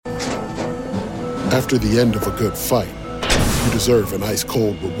After the end of a good fight, you deserve an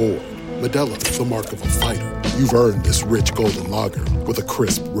ice-cold reward. Modelo is the mark of a fighter. You've earned this rich golden lager with a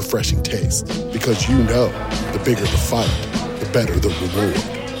crisp, refreshing taste. Because you know, the bigger the fight, the better the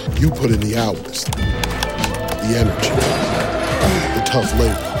reward. You put in the hours, the energy, the tough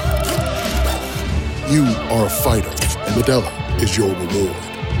labor. You are a fighter, and Modelo is your reward.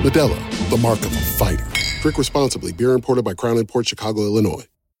 Modelo, the mark of a fighter. Drink responsibly. Beer imported by Crown Imports, Chicago, Illinois.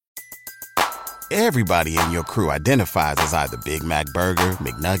 Everybody in your crew identifies as either Big Mac Burger,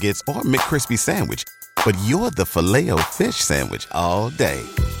 McNuggets, or McCrispy Sandwich. But you're the Filet-O-Fish Sandwich all day.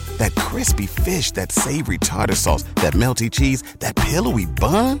 That crispy fish, that savory tartar sauce, that melty cheese, that pillowy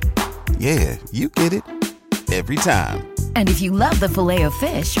bun. Yeah, you get it. Every time. And if you love the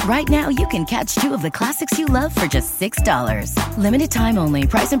Filet-O-Fish, right now you can catch two of the classics you love for just $6. Limited time only.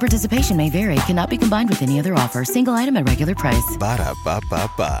 Price and participation may vary. Cannot be combined with any other offer. Single item at regular price.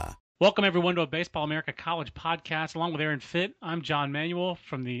 Ba-da-ba-ba-ba. Welcome everyone to a Baseball America College podcast. Along with Aaron Fitt, I'm John Manuel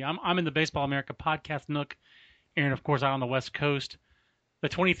from I'm in the Baseball America podcast nook. Aaron, of course, out on the West Coast. The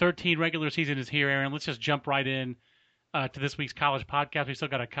 2013 regular season is here, Aaron. Let's just jump right in to this week's college podcast. We still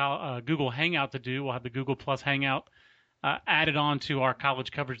got a Google Hangout to do. We'll have the Google Plus Hangout added on to our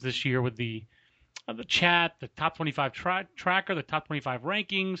college coverage this year with the chat, the top 25 tracker, the top 25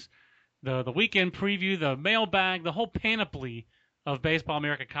 rankings, the weekend preview, the mailbag, the whole panoply of Baseball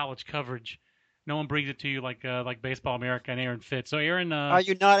America college coverage. No one brings it to you like Baseball America and Aaron Fitt. So Aaron, are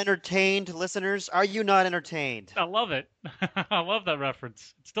you not entertained, listeners? Are you not entertained? I love it. I love that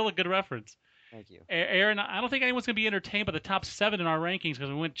reference. It's still a good reference. Thank you, Aaron. I don't think anyone's going to be entertained by the top 7 in our rankings because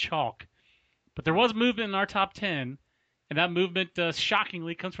we went chalk. But there was movement in our top 10, and that movement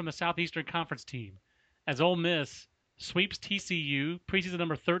shockingly comes from the Southeastern Conference team, as Ole Miss sweeps TCU, preseason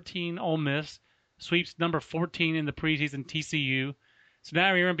number 13 Ole Miss, sweeps number 14 in the preseason TCU. So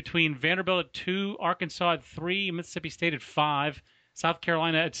now you're in between Vanderbilt at 2, Arkansas at 3, Mississippi State at 5, South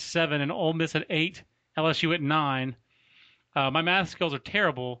Carolina at 7, and Ole Miss at 8, LSU at 9. My math skills are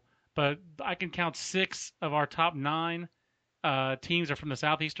terrible, but I can count 6 of our top 9 teams are from the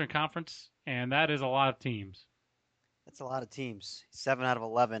Southeastern Conference, and that is a lot of teams. That's a lot of teams. 7 out of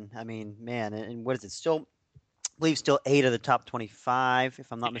 11. I mean, man, and what is it? Still, I believe still 8 of the top 25,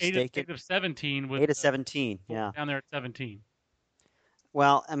 if I'm not mistaken. 8 of 17. 8 of 17, yeah. Down there at 17.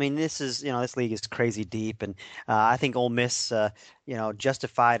 Well, I mean, this league is crazy deep, and I think Ole Miss,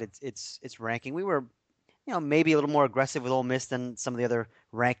 justified its ranking. We were, maybe a little more aggressive with Ole Miss than some of the other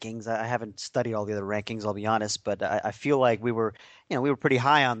rankings. I haven't studied all the other rankings, I'll be honest, but I feel like we were pretty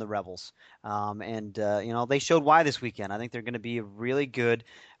high on the Rebels, and they showed why this weekend. I think they're going to be a really good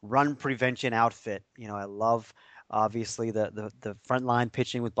run prevention outfit. I love. Obviously, the frontline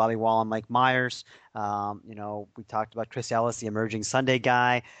pitching with Bobby Wall and Mike Myers. We talked about Chris Ellis, the emerging Sunday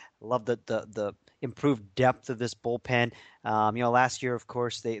guy. I love the improved depth of this bullpen. Last year, of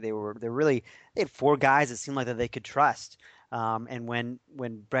course, they had 4 guys that seemed like that they could trust. And when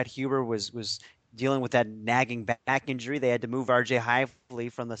Brett Huber was dealing with that nagging back injury, they had to move R.J. Hively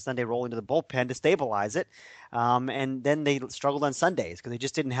from the Sunday role into the bullpen to stabilize it. And then they struggled on Sundays because they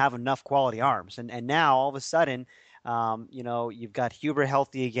just didn't have enough quality arms. And now, all of a sudden, you've got Huber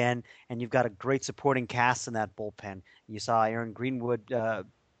healthy again, and you've got a great supporting cast in that bullpen. You saw Aaron Greenwood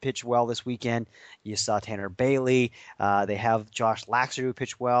pitch well this weekend. You saw Tanner Bailey. They have Josh Laxer who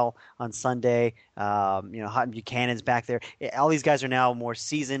pitched well on Sunday. Houghton Buchanan's back there. All these guys are now more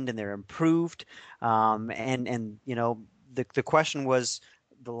seasoned and they're improved. The question was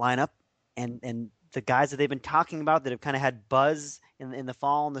the lineup and the guys that they've been talking about that have kind of had buzz in the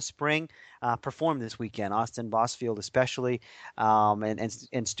fall and the spring performed this weekend. Austin Bosfield especially,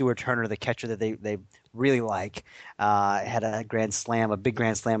 and Stuart Turner, the catcher that they really like, had a big grand slam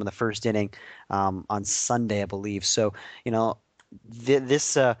in the first inning on Sunday, I believe. So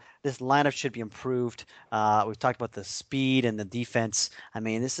this lineup should be improved. We've talked about the speed and the defense. I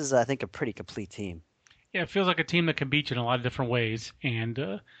mean, this is, I think, a pretty complete team. Yeah, it feels like a team that can beat you in a lot of different ways,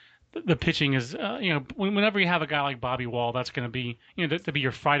 and the pitching is, whenever you have a guy like Bobby Wall, that's going to be, to be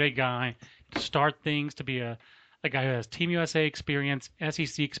your Friday guy, to start things, to be a guy who has Team USA experience,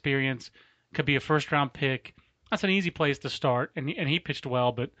 SEC experience, could be a first-round pick. That's an easy place to start, and he pitched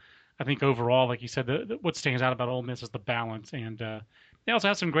well, but I think overall, like you said, what stands out about Ole Miss is the balance, and they also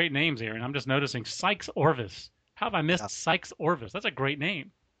have some great names here, and I'm just noticing Sykes Orvis. How have I missed Sykes Orvis? That's a great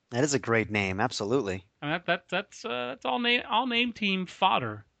name. That is a great name, absolutely. I mean, that's all name team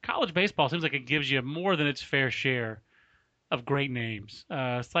fodder. College baseball seems like it gives you more than its fair share of great names.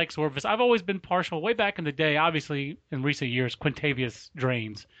 Sykes Orvis. I've always been partial. Way back in the day, obviously in recent years, Quintavious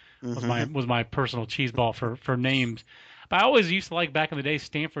Drains was my personal cheese ball for names. But I always used to like back in the day.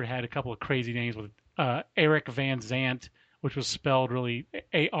 Stanford had a couple of crazy names with Eric Van Zant, which was spelled really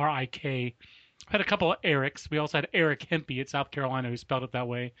Arik. Had a couple of Erics. We also had Eric Hempy at South Carolina who spelled it that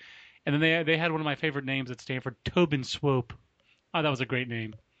way. And then they had one of my favorite names at Stanford, Tobin Swope. Oh, that was a great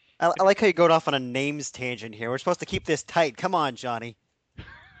name. I like how you go off on a names tangent here. We're supposed to keep this tight. Come on, Johnny. I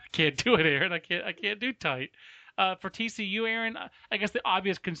can't do it, Aaron. I can't do tight. For TCU, Aaron, I guess the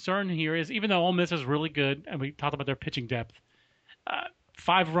obvious concern here is even though Ole Miss is really good, and we talked about their pitching depth,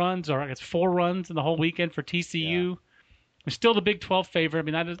 5 runs or I guess 4 runs in the whole weekend for TCU. Yeah. They're still the Big 12 favorite.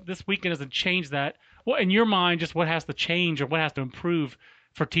 I mean, this weekend doesn't change that. Well, in your mind, just what has to change or what has to improve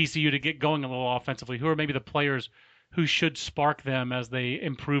for TCU to get going a little offensively? Who are maybe the players who should spark them as they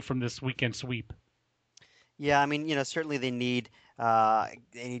improve from this weekend sweep? Yeah, I mean, certainly they need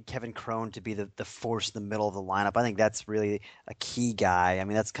Kevin Cron to be the force in the middle of the lineup. I think that's really a key guy. I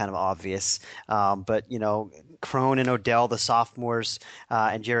mean, that's kind of obvious. But Cron and Odell, the sophomores,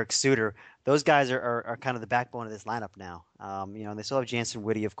 and Jarek Suter, those guys are kind of the backbone of this lineup now. And they still have Jansen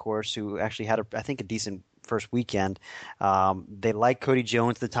Whitty, of course, who actually had I think a decent first weekend. They like Cody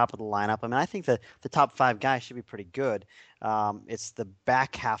Jones at the top of the lineup. I mean, I think the top 5 guys should be pretty good. It's the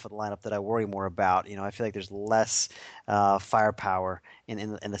back half of the lineup that I worry more about. I feel like there's less firepower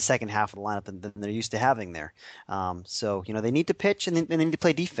in the second half of the lineup than they're used to having there. So they need to pitch and they need to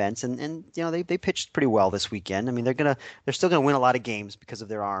play defense, and they pitched pretty well this weekend. I mean, they're still gonna win a lot of games because of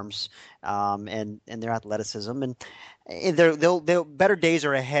their arms and their athleticism, and they'll better days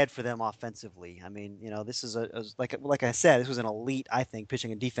are ahead for them offensively. I mean, this is like I said, this was an elite, I think,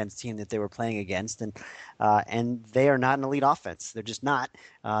 pitching and defense team that they were playing against, and they are not an elite offense. They're just not.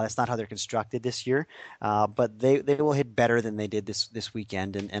 That's not how they're constructed this year. But they will hit better than they did this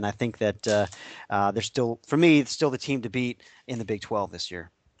weekend, and I think that they're still, for me, still the team to beat in the Big 12 this year.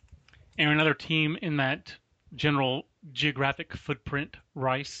 And another team in that general geographic footprint,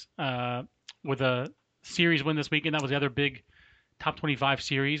 Rice, with a series win this weekend. That was the other big top 25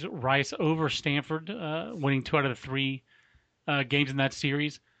 series. Rice over Stanford, winning 2 out of the 3 games in that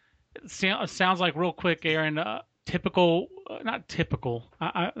series. It sounds like, real quick, Aaron, typical, not typical.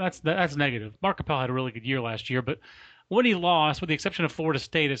 That's negative. Mark Capel had a really good year last year, but when he lost, with the exception of Florida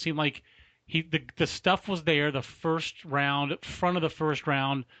State, it seemed like the stuff was there. The first round, front of the first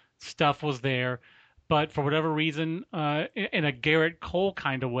round stuff was there. But for whatever reason, in a Garrett Cole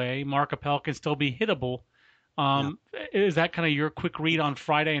kind of way, Mark Capel can still be hittable. Is that kind of your quick read on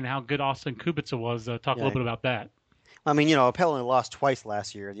Friday and how good Austin Kubica was? Talk a little bit about that. I mean, Capel only lost twice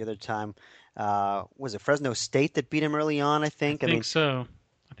last year. The other time, was it Fresno State that beat him early on, I think? I mean, so.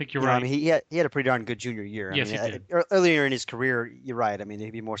 I think you're right. I mean, he had a pretty darn good junior year. Yes, he did. Earlier in his career, you're right. I mean,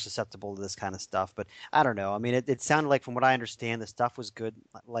 he'd be more susceptible to this kind of stuff. But I don't know. I mean, it sounded like, from what I understand, the stuff was good,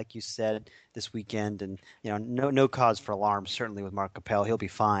 like you said, this weekend. And, no cause for alarm, certainly, with Mark Capel. He'll be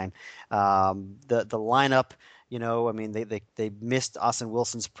fine. The lineup, I mean, they missed Austin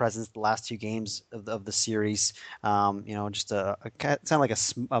Wilson's presence the last 2 games of the series. Just it sounded like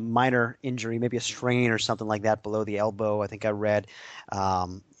a minor injury, maybe a strain or something like that below the elbow, I think I read.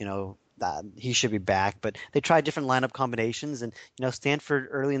 That he should be back, but they tried different lineup combinations, and Stanford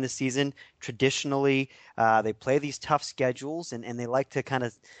early in the season, traditionally they play these tough schedules, and they like to kind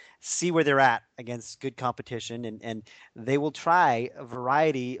of see where they're at against good competition, and they will try a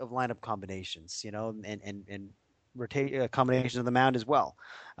variety of lineup combinations, and rotate combinations of the mound as well,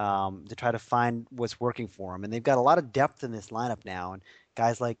 to try to find what's working for them. And they've got a lot of depth in this lineup now, and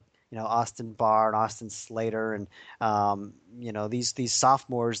guys like Austin Barr and Austin Slater, and these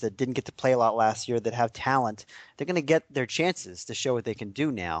sophomores that didn't get to play a lot last year that have talent, they're going to get their chances to show what they can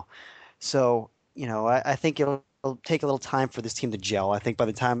do now. So I think it'll take a little time for this team to gel. I think by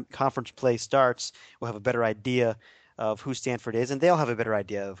the time conference play starts, we'll have a better idea of who Stanford is, and they'll have a better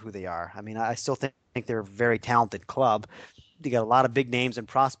idea of who they are. I mean, I still think they're a very talented club. They got a lot of big names and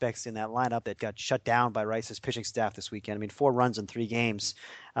prospects in that lineup that got shut down by Rice's pitching staff this weekend. I mean, 4 runs in 3 games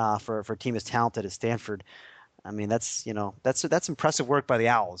for a team as talented as Stanford. I mean, that's impressive work by the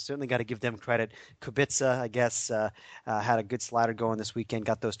Owls. Certainly got to give them credit. Kubica, I guess, had a good slider going this weekend.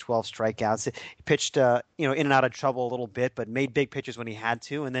 Got those 12 strikeouts. He pitched, in and out of trouble a little bit, but made big pitches when he had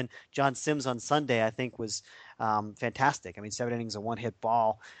to. And then John Sims on Sunday, I think, was fantastic. I mean, 7 innings, a 1-hit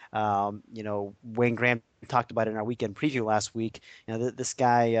ball. Wayne Graham talked about it in our weekend preview last week. This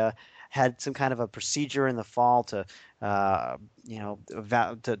guy had some kind of a procedure in the fall to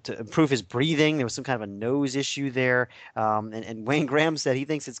improve his breathing. There was some kind of a nose issue there, and Wayne Graham said he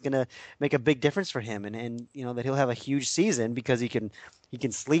thinks it's going to make a big difference for him, and that he'll have a huge season because he can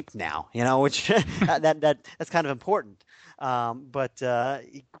sleep now. Which that's kind of important. But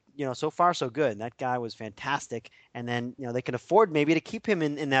so far so good. And that guy was fantastic. And then, they can afford maybe to keep him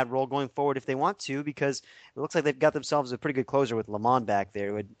in that role going forward if they want to, because it looks like they've got themselves a pretty good closer with Lamont back there,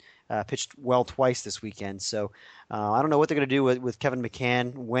 who had pitched well twice this weekend. So I don't know what they're going to do with Kevin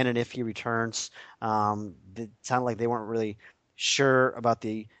McCann when and if he returns. It sounded like they weren't really sure about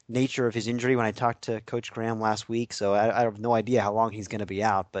the nature of his injury when I talked to Coach Graham last week, so I have no idea how long he's going to be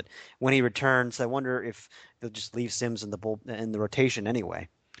out. But when he returns, I wonder if they'll just leave Sims in the rotation anyway.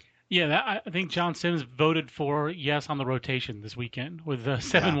 Yeah, I think John Sims voted for yes on the rotation this weekend with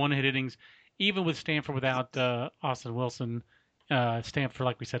 7 one-hit innings, even with Stanford without Austin Wilson. Stanford,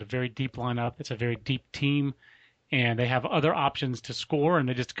 like we said, a very deep lineup. It's a very deep team, and they have other options to score, and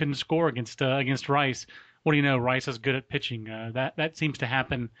they just couldn't score against Rice. What do you know? Rice is good at pitching. That seems to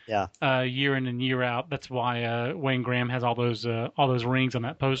happen year in and year out. That's why Wayne Graham has all those rings on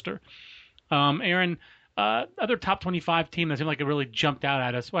that poster. Aaron, other top 25 team that seemed like it really jumped out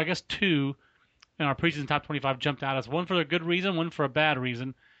at us. Well, I guess 2 in our preseason top 25 jumped out at us. One for a good reason, one for a bad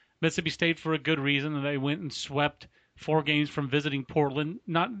reason. Mississippi State for a good reason, and they went and swept 4 games from visiting Portland.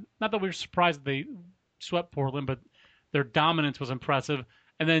 Not that we were surprised they swept Portland, but their dominance was impressive.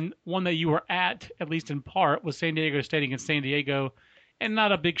 And then one that you were at least in part, was San Diego State against San Diego. And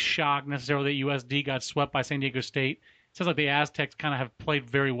not a big shock necessarily that USD got swept by San Diego State. It sounds like the Aztecs kind of have played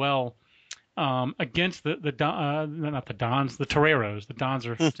very well against not the Dons, the Toreros. The Dons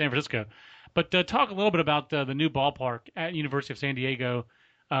are San Francisco. But talk a little bit about the new ballpark at University of San Diego,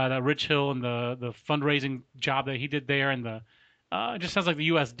 that Rich Hill and the fundraising job that he did there. And it just sounds like the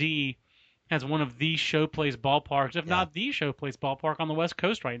USD has one of the showplace ballparks, if not the showplace ballpark on the West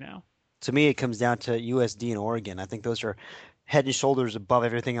Coast right now. To me, it comes down to USD and Oregon. I think those are head and shoulders above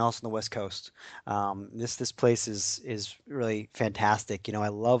everything else on the West Coast. This place is really fantastic. I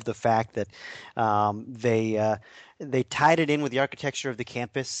love the fact that they tied it in with the architecture of the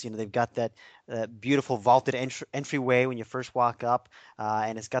campus. They've got that beautiful vaulted entryway when you first walk up,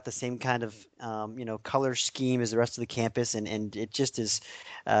 and it's got the same kind of color scheme as the rest of the campus, and it just is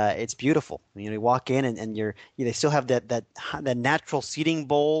it's beautiful. You walk in and they still have that natural seating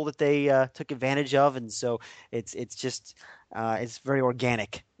bowl that they took advantage of, and so it's just it's very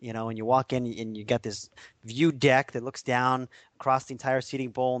organic. And you walk in and you got this view deck that looks down across the entire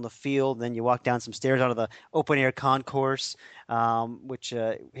seating bowl in the field. Then you walk down some stairs out of the open air concourse, which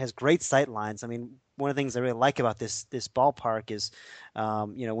has great sight lines. I mean, one of the things I really like about this ballpark is,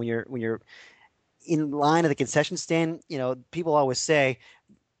 when you're in line at the concession stand, people always say,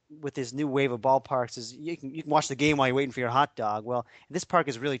 with this new wave of ballparks, is you can watch the game while you're waiting for your hot dog. Well, this park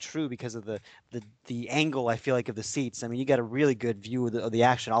is really true because of the angle, I feel like, of the seats. I mean, you got a really good view of the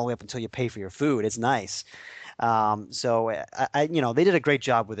action all the way up until you pay for your food. It's nice. So they did a great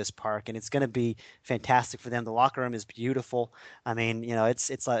job with this park, and it's going to be fantastic for them. The locker room is beautiful. I mean,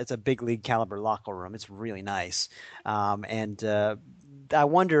 it's a big league caliber locker room. It's really nice. And I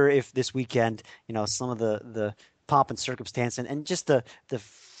wonder if this weekend, some of the pomp and circumstance and just the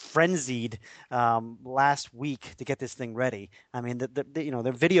frenzied last week to get this thing ready. I mean,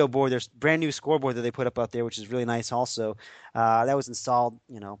 the video board, there's brand new scoreboard that they put up out there, which is really nice also. That was installed,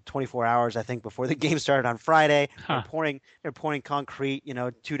 24 hours, I think, before the game started on Friday. They're pouring concrete,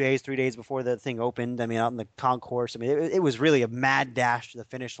 2 days, 3 days before the thing opened. I mean, out in the concourse. I mean, it was really a mad dash to the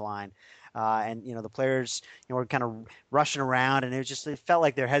finish line. And the players were kind of rushing around, and it felt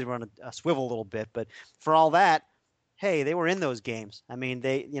like their heads were on a swivel a little bit. But for all that, hey, they were in those games. I mean,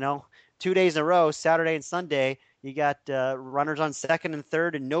 they 2 days in a row, Saturday and Sunday, you got runners on second and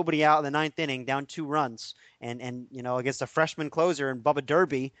third, and nobody out in the ninth inning, down 2 runs, and against a freshman closer and Bubba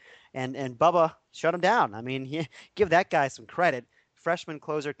Derby, and Bubba shut him down. I mean, give that guy some credit. Freshman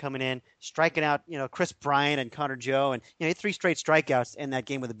closer coming in, striking out, Chris Bryant and Connor Joe, and he had 3 straight strikeouts in that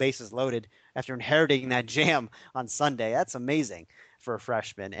game with the bases loaded after inheriting that jam on Sunday. That's amazing for a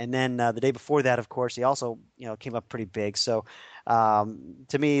freshman. And then the day before that, of course, he also came up pretty big. So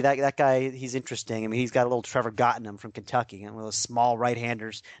to me, that guy, he's interesting. I mean, he's got a little Trevor Gottenham from Kentucky, and one of those small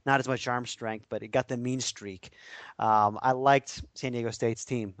right-handers, not as much arm strength, but it got the mean streak. I liked San Diego State's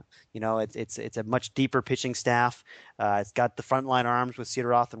team. It's a much deeper pitching staff. It's got the frontline arms with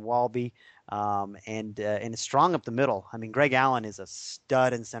Cedar-Roth and Walby. And it's strong up the middle. I mean, Greg Allen is a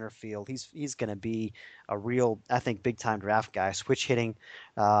stud in center field. He's going to be a real, I think, big-time draft guy. Switch hitting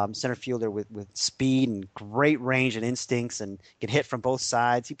center fielder with speed and great range and instincts, and can hit from both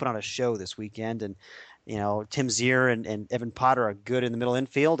sides. He put on a show this weekend, and Tim Zier and Evan Potter are good in the middle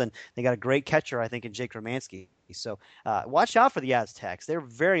infield, and they got a great catcher, I think, in Jake Romanski. So watch out for the Aztecs. They're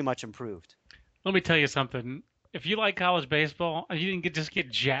very much improved. Let me tell you something. If you like college baseball and you didn't just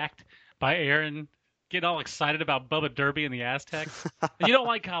get jacked by Aaron getting all excited about Bubba Derby and the Aztecs. And you don't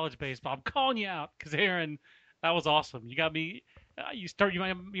like college baseball. I'm calling you out because Aaron, that was awesome. You got me.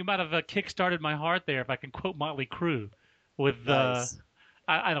 You might have kick-started my heart there if I can quote Motley Crue with Nice.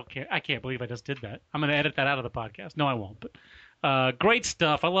 I don't care. I can't believe I just did that. I'm going to edit that out of the podcast. No, I won't. But great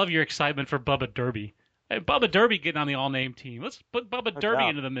stuff. I love your excitement for Bubba Derby. Hey, Bubba Derby getting on the all-name team. Let's put Bubba Derby doubt.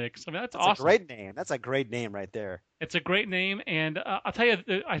 into the mix. I mean, that's That's awesome. a great name. That's a great name right there. It's a great name, and I'll tell you,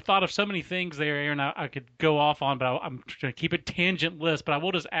 I thought of so many things there, Aaron. I could go off on, but I'm trying to keep it tangent-less. But I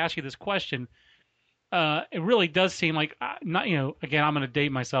will just ask you this question. It really does seem like, not again, I'm going to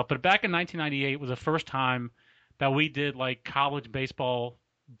date myself, but back in 1998 was the first time that we did like college baseball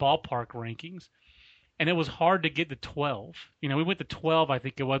ballpark rankings, and it was hard to get to 12. We went to 12, I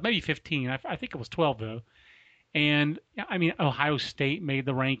think it was, maybe 15. I think it was 12 though. And I mean, Ohio State made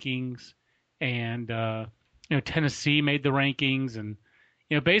the rankings, and Tennessee made the rankings, and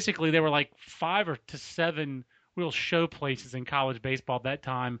basically there were like 5 to 7 real show places in college baseball at that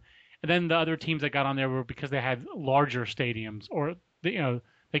time. And then the other teams that got on there were because they had larger stadiums, or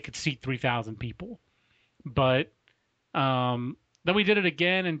they could seat 3,000 people. But then we did it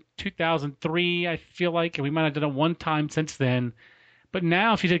again in 2003, I feel like, and we might have done it one time since then. But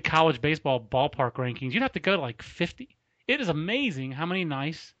now, if you did college baseball ballpark rankings, you'd have to go to like 50. It is amazing how many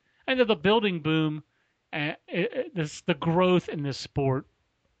nice, and the building boom, the growth in this sport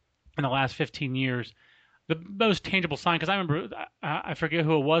in the last 15 years. The most tangible sign, because I remember, I forget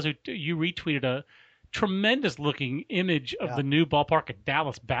who it was, you retweeted a tremendous looking image of the new ballpark at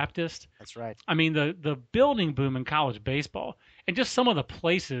Dallas Baptist. That's right. I mean, the building boom in college baseball, and just some of the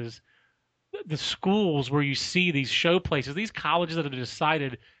places, the schools where you see these show places, these colleges that have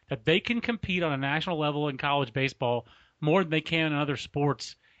decided that they can compete on a national level in college baseball more than they can in other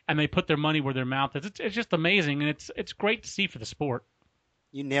sports, and they put their money where their mouth is. It's just amazing, and it's great to see for the sport.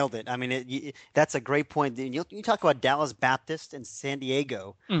 You nailed it. I mean, that's a great point. You talk about Dallas Baptist and San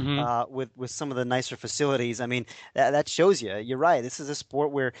Diego with some of the nicer facilities. I mean, that shows you. You're right. This is a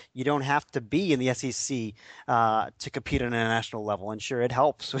sport where you don't have to be in the SEC to compete on a national level. And sure, it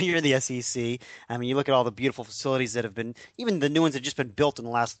helps when you're in the SEC. I mean, you look at all the beautiful facilities that have been, even the new ones that have just been built in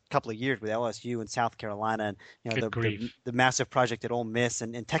the last couple of years with LSU and South Carolina, and the massive project at Ole Miss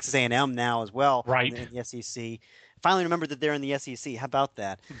and Texas A&M now as well, right, in the SEC. Finally remembered that they're in the SEC. How about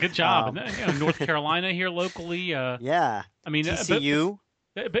that? Good job. North Carolina here locally. Yeah. I mean, TCU.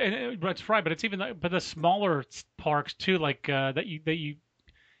 But that's right. But it's even but the smaller parks too, like that you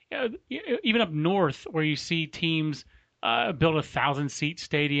even up north where you see teams build 1,000-seat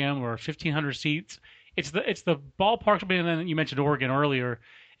stadium or 1,500 seats. It's the ballparks. And then you mentioned Oregon earlier.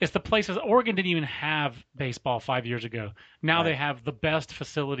 It's the places. Oregon didn't even have baseball 5 years ago. Now they have the best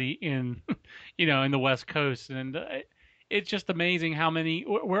facility in, in the West Coast, and it's just amazing how many.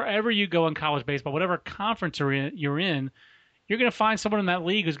 Wherever you go in college baseball, whatever conference you're in, you're going to find someone in that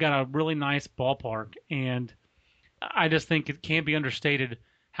league who's got a really nice ballpark, and I just think it can't be understated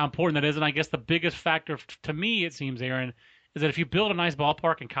how important that is. And I guess the biggest factor to me, it seems, Aaron, is that if you build a nice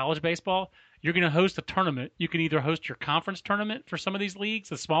ballpark in college baseball, you're going to host a tournament. You can either host your conference tournament for some of these leagues,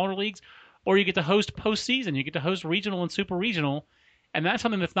 the smaller leagues, or you get to host postseason. You get to host regional and super regional, and that's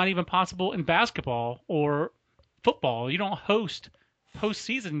something that's not even possible in basketball or football. You don't host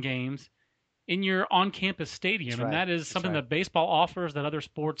postseason games in your on-campus stadium, and that is something that baseball offers that other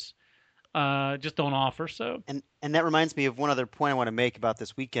sports just don't offer. So, and that reminds me of one other point I want to make about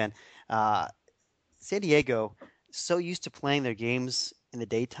this weekend. San Diego, so used to playing their games in the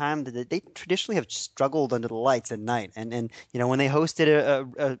daytime that they traditionally have struggled under the lights at night. And when they hosted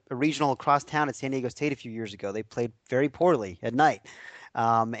a regional across town at San Diego State a few years ago, they played very poorly at night.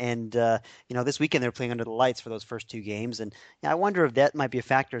 This weekend they're playing under the lights for those first 2 games, and I wonder if that might be a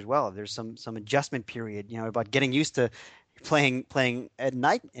factor as well. If there's some adjustment period, about getting used to playing at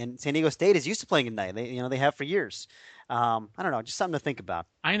night. And San Diego State is used to playing at night. They have for years. I don't know, just something to think about.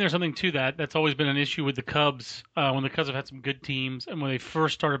 I think there's something to that. That's always been an issue with the Cubs when the Cubs have had some good teams, and when they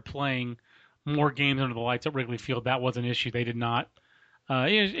first started playing more games under the lights at Wrigley Field, that was an issue. They did not.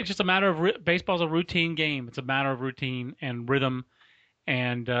 It's just a matter of baseball's a routine game. It's a matter of routine and rhythm.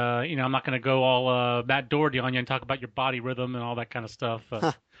 And I'm not going to go all Matt Doherty on you and talk about your body rhythm and all that kind of stuff.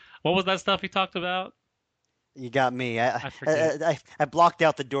 What was that stuff he talked about? You got me. I blocked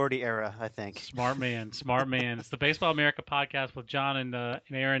out the Doherty era, I think. Smart man. It's the Baseball America podcast with John and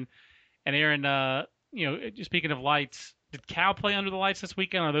Aaron. And Aaron, speaking of lights, did Cal play under the lights this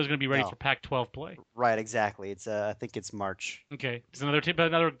weekend, or are those going to be ready for Pac-12 play? Right, exactly. It's I think it's March. Okay. It's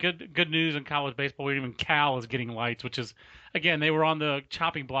another good news in college baseball where even Cal is getting lights, which is, again, they were on the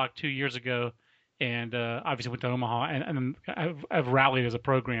chopping block 2 years ago, and obviously went to Omaha and have rallied as a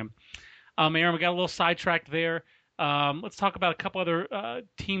program. Aaron, we got a little sidetracked there. Let's talk about a couple other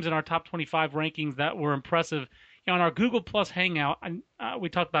teams in our top 25 rankings that were impressive. On our Google Plus Hangout, we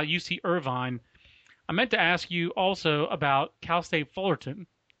talked about UC Irvine. I meant to ask you also about Cal State Fullerton,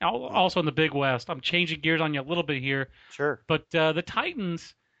 also in the Big West. I'm changing gears on you a little bit here. Sure. But the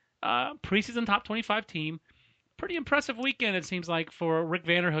Titans, preseason top 25 team, pretty impressive weekend, it seems like, for Rick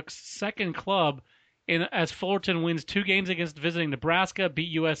Vanderhook's second club, as Fullerton wins 2 games against visiting Nebraska,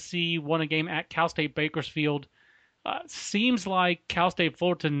 beat USC, won a game at Cal State Bakersfield. Seems like Cal State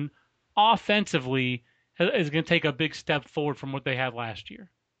Fullerton offensively is going to take a big step forward from what they had last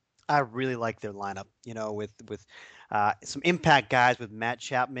year. I really like their lineup, with some impact guys with Matt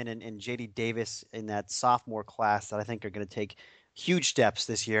Chapman and J.D. Davis in that sophomore class that I think are going to take huge steps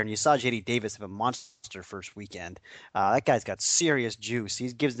this year. And you saw J.D. Davis have a monster first weekend. That guy's got serious juice. He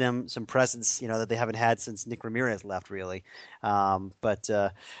gives them some presence, that they haven't had since Nick Ramirez left, really. And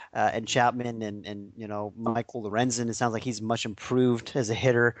Chapman and Michael Lorenzen, it sounds like he's much improved as a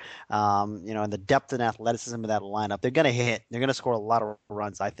hitter. And the depth and athleticism of that lineup, they're going to hit. They're going to score a lot of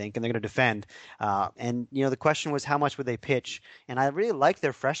runs, I think, and they're going to defend. The question was how much would they pitch? And I really like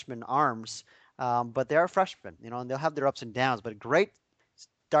their freshman arms. But they are freshmen, and they'll have their ups and downs. But a great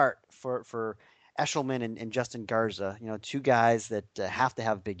start for Eshelman and Justin Garza, 2 guys that have to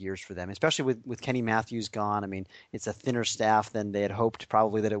have big years for them, especially with Kenny Matthews gone. I mean, it's a thinner staff than they had hoped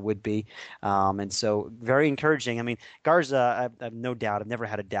probably that it would be. And so very encouraging. I mean, Garza, I have no doubt. I've never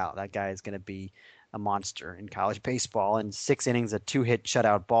had a doubt that guy is going to be a monster in college baseball, and 6 innings, a 2-hit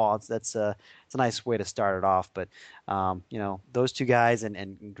shutout ball. It's a nice way to start it off. But those 2 guys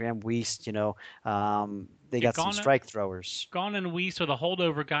and Graham Wiest, they got some strike throwers. Gahn and Wiest are the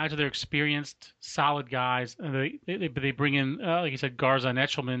holdover guys. They're experienced, solid guys. And they bring in, like you said, Garza and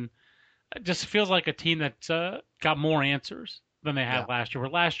Eshelman. It just feels like a team that's got more answers than they had last year.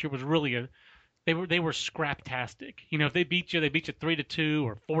 Where last year was really they were scraptastic. If they beat you 3-2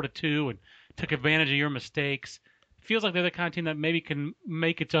 or 4-2 and took advantage of your mistakes. Feels like they're the kind of team that maybe can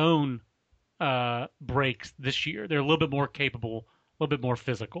make its own breaks this year. They're a little bit more capable, a little bit more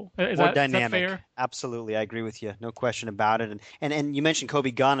physical. Is that fair? Absolutely, I agree with you. No question about it. And you mentioned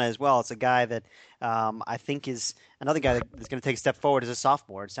Kobe Ghana as well. It's a guy that I think is another guy that's going to take a step forward as a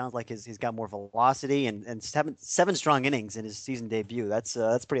sophomore. It sounds like he's got more velocity and 7 strong innings in his season debut. That's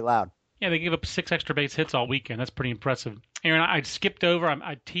pretty loud. Yeah, they gave up 6 extra base hits all weekend. That's pretty impressive. Aaron, I skipped over.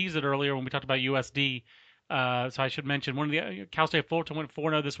 I teased it earlier when we talked about USD. So I should mention one of the Cal State Fullerton went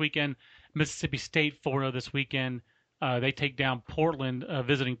 4-0 this weekend. Mississippi State 4-0 this weekend. They take down Portland,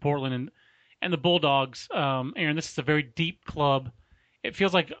 visiting Portland, and the Bulldogs. Aaron, this is a very deep club. It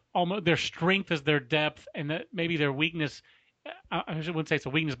feels like almost their strength is their depth, and that maybe their weakness. I wouldn't say it's a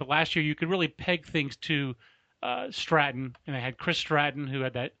weakness, but last year you could really peg things to Stratton, and they had Chris Stratton, who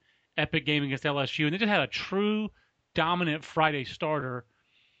had that epic game against LSU, and they just had a true dominant Friday starter.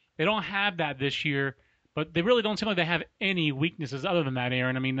 They don't have that this year, but they really don't seem like they have any weaknesses other than that,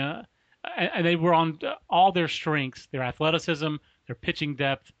 Aaron. I mean, and they were on all their strengths, their athleticism, their pitching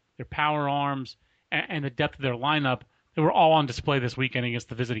depth, their power arms, and the depth of their lineup. They were all on display this weekend against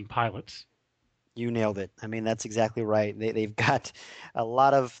the visiting Pilots. You nailed it. I mean, that's exactly right. They've got a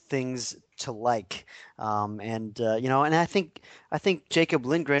lot of things to like, and I think Jacob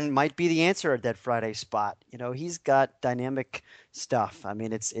Lindgren might be the answer at that Friday spot. He's got dynamic stuff. I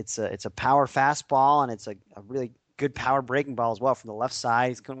mean, it's a power fastball, and it's a really good power breaking ball as well from the left side.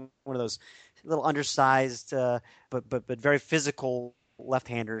 He's one of those little undersized, but very physical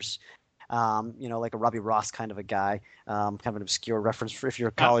left-handers. Like a Robbie Ross kind of a guy, kind of an obscure reference for if you're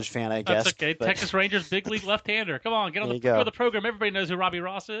a college fan, I guess. That's okay. But Texas Rangers big league left-hander. Come on, get on the program. Everybody knows who Robbie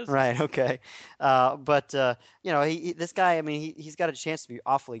Ross is. Right. Okay. This guy. I mean, he's got a chance to be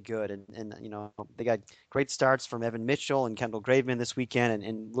awfully good, and they got great starts from Evan Mitchell and Kendall Graveman this weekend,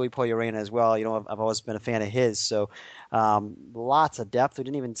 and Louis Poyorena as well. I've always been a fan of his. So lots of depth. We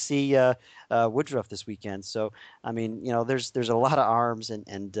didn't even see Woodruff this weekend. So I mean, there's a lot of arms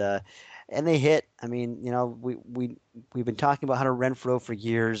and they hit. I mean, we've been talking about Hunter Renfroe for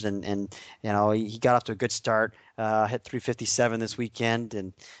years, and he got off to a good start. Hit 357 this weekend,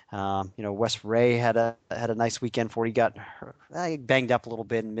 and Wes Ray had a nice weekend for. He got banged up a little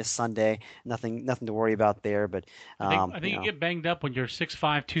bit and missed Sunday. Nothing to worry about there. But I think you get banged up when you're 6'5",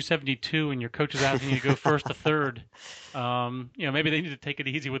 272, and your coach is asking you to go first to third. Maybe they need to take it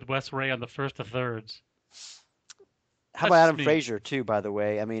easy with Wes Ray on the first to thirds. How about Adam Frazier, too, by the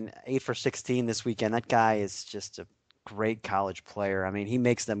way? I mean, 8 for 16 this weekend. That guy is just a great college player. I mean, he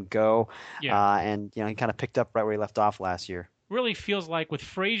makes them go. Yeah. And he kind of picked up right where he left off last year. Really feels like with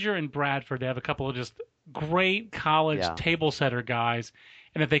Frazier and Bradford, they have a couple of just great college table setter guys.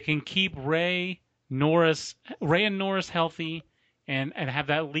 And if they can keep Ray and Norris healthy, and have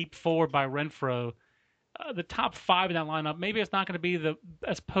that leap forward by Renfroe, the top 5 in that lineup, maybe it's not going to be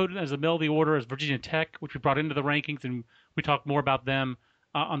as potent as the middle of the order as Virginia Tech, which we brought into the rankings, and we talked more about them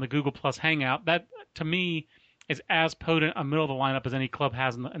on the Google Plus Hangout. That, to me, is as potent a middle of the lineup as any club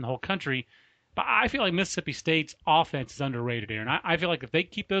has in the whole country. But I feel like Mississippi State's offense is underrated, Aaron. I feel like if they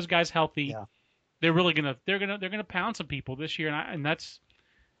keep those guys healthy, they're really gonna pound some people this year, and that's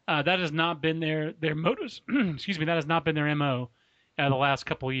that has not been their motives. Excuse me, that has not been their MO the last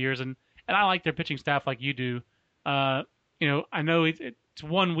couple of years, and I like their pitching staff like you do. I know it's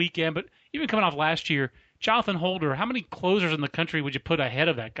one weekend, but even coming off last year, Jonathan Holder, how many closers in the country would you put ahead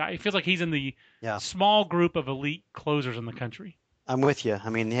of that guy? It feels like he's in the small group of elite closers in the country. I'm with you. I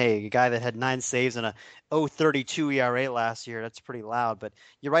mean, hey, a guy that had 9 saves and a 0.32 ERA last year, that's pretty loud. But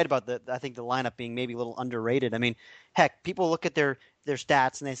you're right about I think the lineup being maybe a little underrated. I mean, heck, people look at their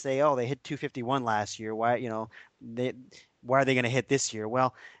stats and they say, oh, they hit 251 last year. Why are they going to hit this year?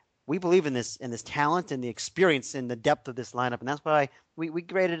 Well, we believe in this talent and the experience and the depth of this lineup, and that's why we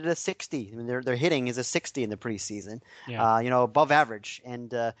graded it a 60. I mean, their hitting is a 60 in the preseason, above average, and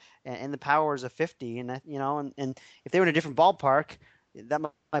the power is a 50, and that, and if they were in a different ballpark, that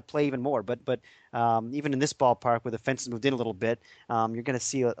might play even more. But even in this ballpark, with the fences moved in a little bit, you're going to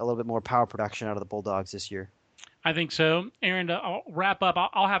see a little bit more power production out of the Bulldogs this year. I think so. Aaron, I'll wrap up.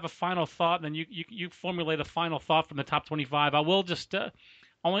 I'll have a final thought, and then you formulate a final thought from the top 25. I will just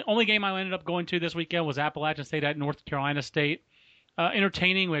only game I ended up going to this weekend was Appalachian State at North Carolina State.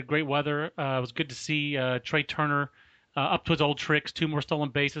 Entertaining. We had great weather. It was good to see Trey Turner up to his old tricks, 2 more stolen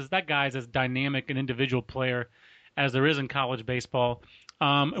bases. That guy's as dynamic an individual player as there is in college baseball.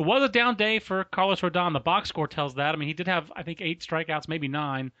 It was a down day for Carlos Rodon. The box score tells that. I mean, he did have, I think, 8 strikeouts, maybe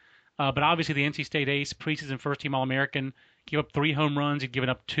 9. But obviously the NC State ace, preseason first-team All-American, gave up 3 home runs. He'd given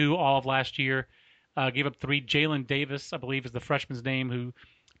up 2 all of last year. Gave up 3. Jalen Davis, I believe, is the freshman's name, who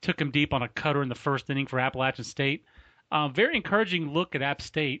took him deep on a cutter in the first inning for Appalachian State. Very encouraging look at App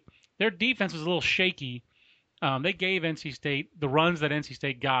State. Their defense was a little shaky. They gave NC State the runs that NC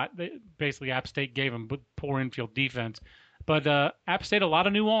State got. Basically, App State gave them with poor infield defense. But App State, a lot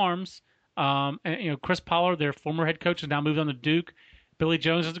of new arms. And Chris Pollard, their former head coach, has now moved on to Duke. Billy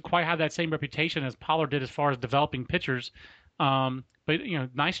Jones doesn't quite have that same reputation as Pollard did as far as developing pitchers. But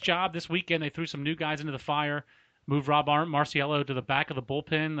nice job this weekend. They threw some new guys into the fire. Moved Rob Marciello to the back of the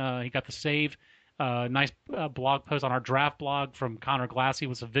bullpen. He got the save. Nice blog post on our draft blog from Connor Glassey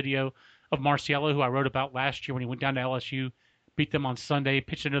with a video of Marciello, who I wrote about last year when he went down to LSU, beat them on Sunday,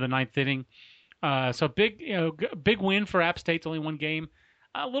 pitched into the 9th inning. So big win for App State. It's only 1 game.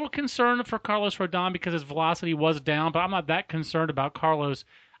 A little concerned for Carlos Rodon because his velocity was down, but I'm not that concerned about Carlos.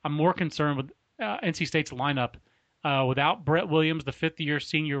 I'm more concerned with NC State's lineup. Without Brett Williams, the 5th-year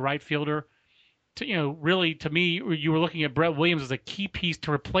senior right fielder, really, to me, you were looking at Brett Williams as a key piece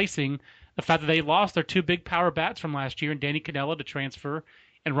to replacing the fact that they lost their 2 big power bats from last year, and Danny Cannella to transfer,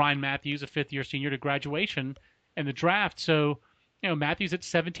 and Ryan Matthews, a 5th-year senior, to graduation in the draft. So, Matthews hit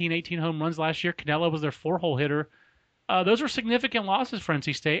 17, 18 home runs last year. Cannella was their 4-hole hitter. Those were significant losses for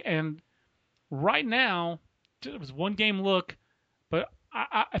NC State, and right now, it was 1-game look, but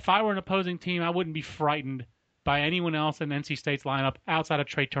if I were an opposing team, I wouldn't be frightened by anyone else in NC State's lineup outside of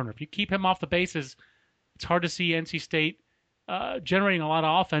Trey Turner. If you keep him off the bases, it's hard to see NC State generating a lot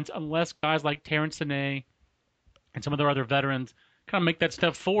of offense unless guys like Terrence Sine and some of their other veterans kind of make that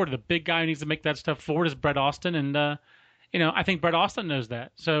step forward. The big guy who needs to make that step forward is Brett Austin, and I think Brett Austin knows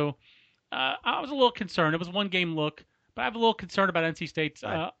that. So I was a little concerned. It was a 1-game look, but I have a little concern about NC State's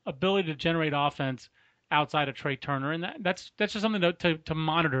ability to generate offense outside of Trey Turner, and that's just something to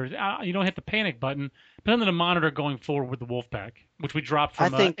monitor. You don't hit the panic button, but something to monitor going forward with the Wolfpack, which we dropped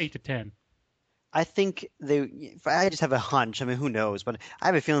from 8 to 10. I think I just have a hunch. I mean, who knows? But I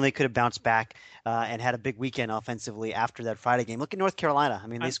have a feeling they could have bounced back and had a big weekend offensively after that Friday game. Look at North Carolina. I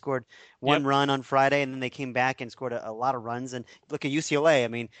mean, they scored 1 run on Friday, and then they came back and scored a lot of runs. And look at UCLA. I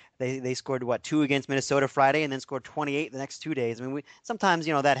mean, they scored, 2 against Minnesota Friday and then scored 28 the next 2 days. I mean, sometimes,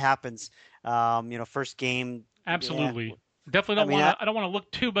 that happens, first game. Absolutely. Yeah. Definitely I don't want to look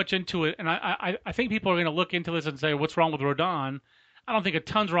too much into it. And I think people are going to look into this and say, what's wrong with Rodon? I don't think a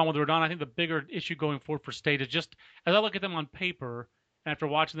ton's wrong with Rodon. I think the bigger issue going forward for State is just, as I look at them on paper, and after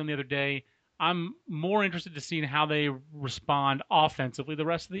watching them the other day, I'm more interested to see how they respond offensively the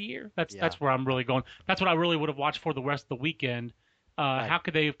rest of the year. That's where I'm really going. That's what I really would have watched for the rest of the weekend. How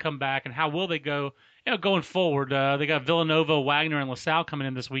could they have come back, and how will they go? Going forward, they got Villanova, Wagner, and LaSalle coming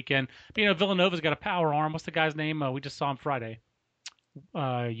in this weekend. But, Villanova's got a power arm. What's the guy's name? We just saw him Friday.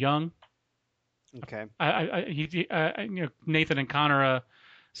 Young. Okay. Nathan and Connor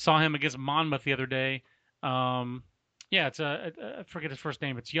saw him against Monmouth the other day. Yeah, it's I forget his first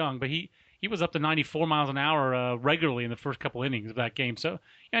name. It's Young, but he was up to 94 miles an hour regularly in the first couple innings of that game. So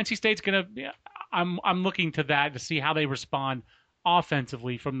yeah, NC State's gonna. Yeah, I'm looking to that to see how they respond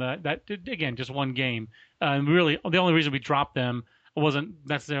offensively from that again just one game. And really, the only reason we dropped them wasn't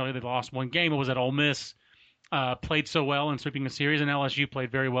necessarily they lost one game. It was that Ole Miss played so well in sweeping the series, and LSU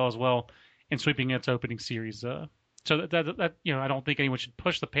played very well as well in sweeping its opening series. So that I don't think anyone should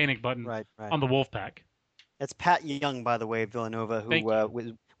push the panic button Right. on the Wolfpack. That's Pat Young, by the way, Villanova, who Thank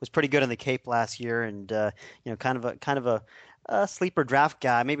you. was pretty good in the Cape last year, and kind of a sleeper draft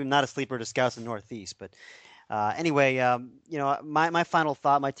guy. Maybe not a sleeper to scouts in the Northeast, but anyway, my final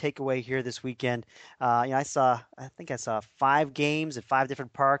thought, my takeaway here this weekend. I think I saw 5 games at 5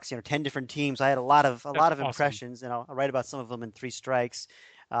 different parks. 10 different teams. I had a lot of Awesome. impressions, and I'll write about some of them in 3 strikes.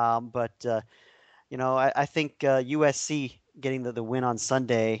 I think USC getting the win on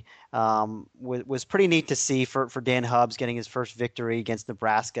Sunday was pretty neat to see for Dan Hubbs getting his first victory against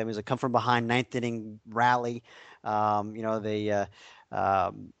Nebraska. It was a come from behind 9th inning rally. That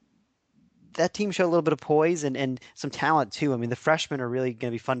team showed a little bit of poise and some talent too. I mean, the freshmen are really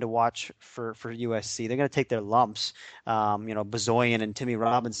going to be fun to watch for USC. They're going to take their lumps. Bazoyan and Timmy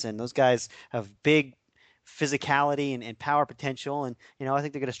Robinson, those guys have big physicality and power potential, and I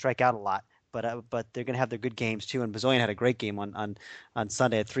think they're going to strike out a lot. But they're going to have their good games too. And Bazoyan had a great game on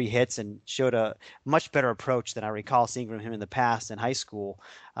Sunday, had 3 hits and showed a much better approach than I recall seeing from him in the past in high school.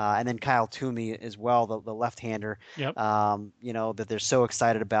 And then Kyle Toomey as well, the left-hander. Yep. That they're so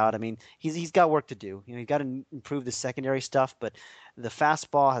excited about. I mean, he's got work to do. He's got to improve the secondary stuff, but the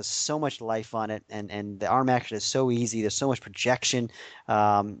fastball has so much life on it, and the arm action is so easy. There's so much projection,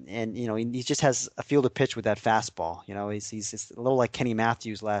 and he just has a feel to pitch with that fastball. He's a little like Kenny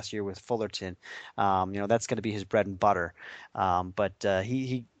Matthews last year with Fullerton. That's going to be his bread and butter. But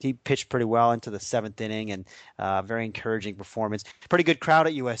he pitched pretty well into the 7th inning, and very encouraging performance. Pretty good crowd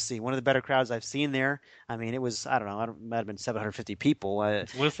at USC. One of the better crowds I've seen there. I mean, it was, I don't know, it might have been 750 people.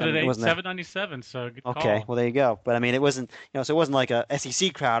 It's listed at 797, so good call. Okay, well there you go. But I mean, it wasn't, so it wasn't like a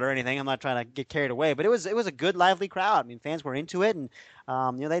SEC crowd or anything. I'm not trying to get carried away, but it was a good, lively crowd. I mean, fans were into it, and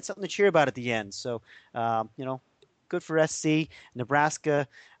they had something to cheer about at the end. So, good for SC. Nebraska,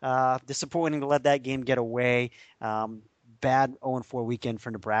 disappointing to let that game get away. Bad 0-4 weekend for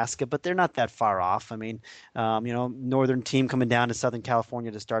Nebraska, but they're not that far off. I mean, northern team coming down to Southern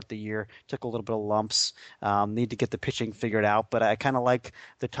California to start the year, took a little bit of lumps. Need to get the pitching figured out, but I kind of like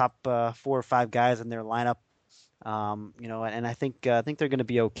the top 4 or 5 guys in their lineup. And I think they're going to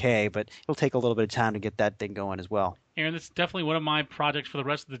be okay, but it'll take a little bit of time to get that thing going as well. Aaron, that's definitely one of my projects for the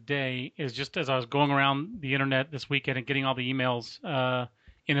rest of the day. Is just as I was going around the internet this weekend and getting all the emails.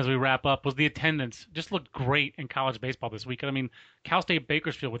 And as we wrap up, was the attendance just looked great in college baseball this weekend. I mean, Cal State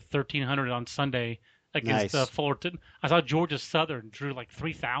Bakersfield with 1,300 on Sunday against Fullerton. I saw Georgia Southern drew like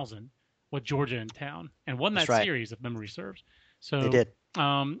 3,000 with Georgia in town and won that series, if memory serves. So they did. So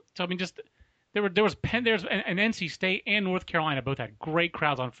I mean, just there was and NC State and North Carolina both had great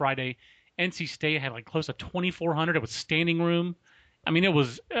crowds on Friday. NC State had like close to 2,400. It was standing room. I mean, it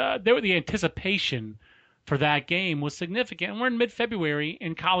was the anticipation for that game was significant. And we're in mid-February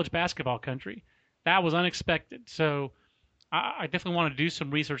in college basketball country. That was unexpected. So I definitely want to do some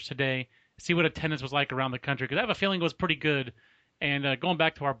research today, see what attendance was like around the country, because I have a feeling it was pretty good. And going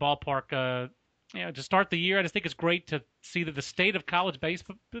back to our ballpark, to start the year, I just think it's great to see that the state of college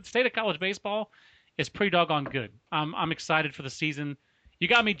baseball is pretty doggone good. I'm excited for the season. You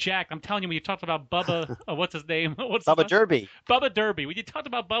got me jacked. I'm telling you, when you talked about Bubba, what's his name? Bubba Derby. Bubba Derby. When you talked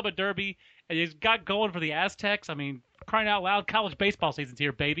about Bubba Derby and you got going for the Aztecs, I mean, crying out loud, college baseball season's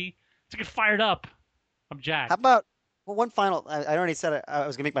here, baby. Let's get fired up. I'm jacked. How about one final? I already said I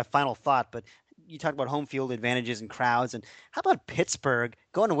was going to make my final thought, but you talked about home field advantages and crowds. And how about Pittsburgh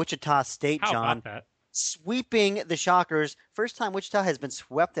going to Wichita State, John? How about that? Sweeping the Shockers. First time Wichita has been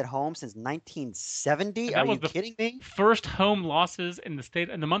swept at home since 1970. Are you kidding me? First home losses in the state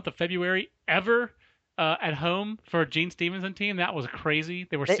in the month of February ever at home for a Gene Stevenson team. That was crazy.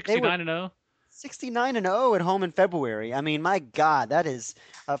 They were 69-0. 69-0 at home in February. I mean, my God, that is.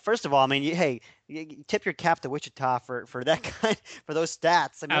 First of all, I mean, you tip your cap to Wichita for that for those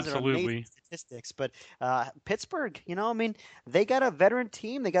stats. I mean, absolutely. Those are amazing statistics. But Pittsburgh, I mean, they got a veteran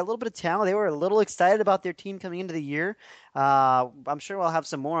team. They got a little bit of talent. They were a little excited about their team coming into the year. I'm sure we'll have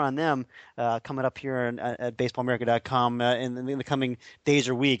some more on them coming up here at baseballamerica.com in the coming days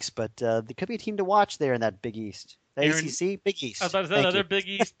or weeks. But there could be a team to watch there in that Big East. Aaron, ACC, Big East. I was about to say another Big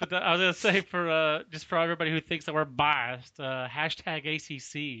East, but I was going to say for just for everybody who thinks that we're biased, hashtag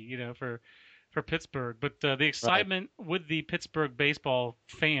ACC, for Pittsburgh. But the excitement with the Pittsburgh baseball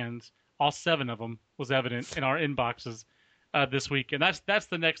fans, all 7 of them, was evident in our inboxes this week. And that's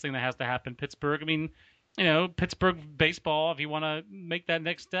the next thing that has to happen. Pittsburgh, I mean, Pittsburgh baseball, if you want to make that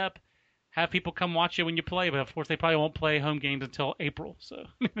next step, have people come watch you when you play. But, of course, they probably won't play home games until April. So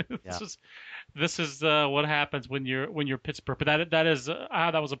this is what happens when you're Pittsburgh. But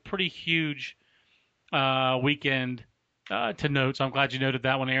that was a pretty huge weekend to note. So I'm glad you noted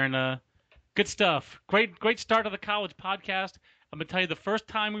that one, Aaron. Good stuff. Great start of the college podcast. I'm going to tell you, the first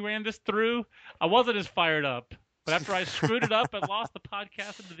time we ran this through, I wasn't as fired up. But after I screwed it up and lost the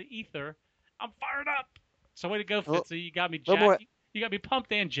podcast into the ether, I'm fired up. So way to go, Fitzy. You got me jacked. You got me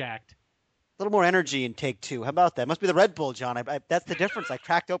pumped and jacked. A little more energy in take 2. How about that? Must be the Red Bull, John. That's the difference. I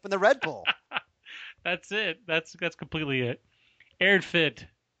cracked open the Red Bull. That's it. That's completely it. Aaron Fitt.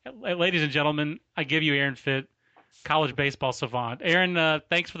 Ladies and gentlemen, I give you Aaron Fitt, college baseball savant. Aaron,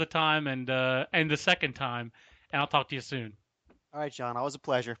 thanks for the time and the second time, and I'll talk to you soon. All right, John. Always a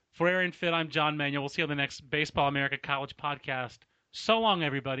pleasure. For Aaron Fitt, I'm John Manuel. We'll see you on the next Baseball America College podcast. So long,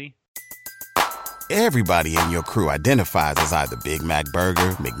 everybody. Everybody in your crew identifies as either Big Mac Burger,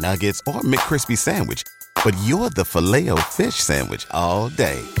 McNuggets, or McCrispy Sandwich. But you're the Filet-O-Fish Sandwich all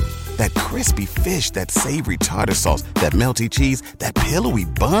day. That crispy fish, that savory tartar sauce, that melty cheese, that pillowy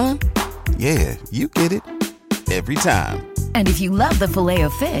bun. Yeah, you get it. Every time. And if you love the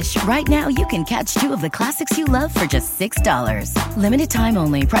Filet-O-Fish, right now you can catch 2 of the classics you love for just $6. Limited time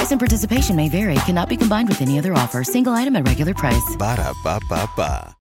only. Price and participation may vary. Cannot be combined with any other offer. Single item at regular price. Ba-da-ba-ba-ba.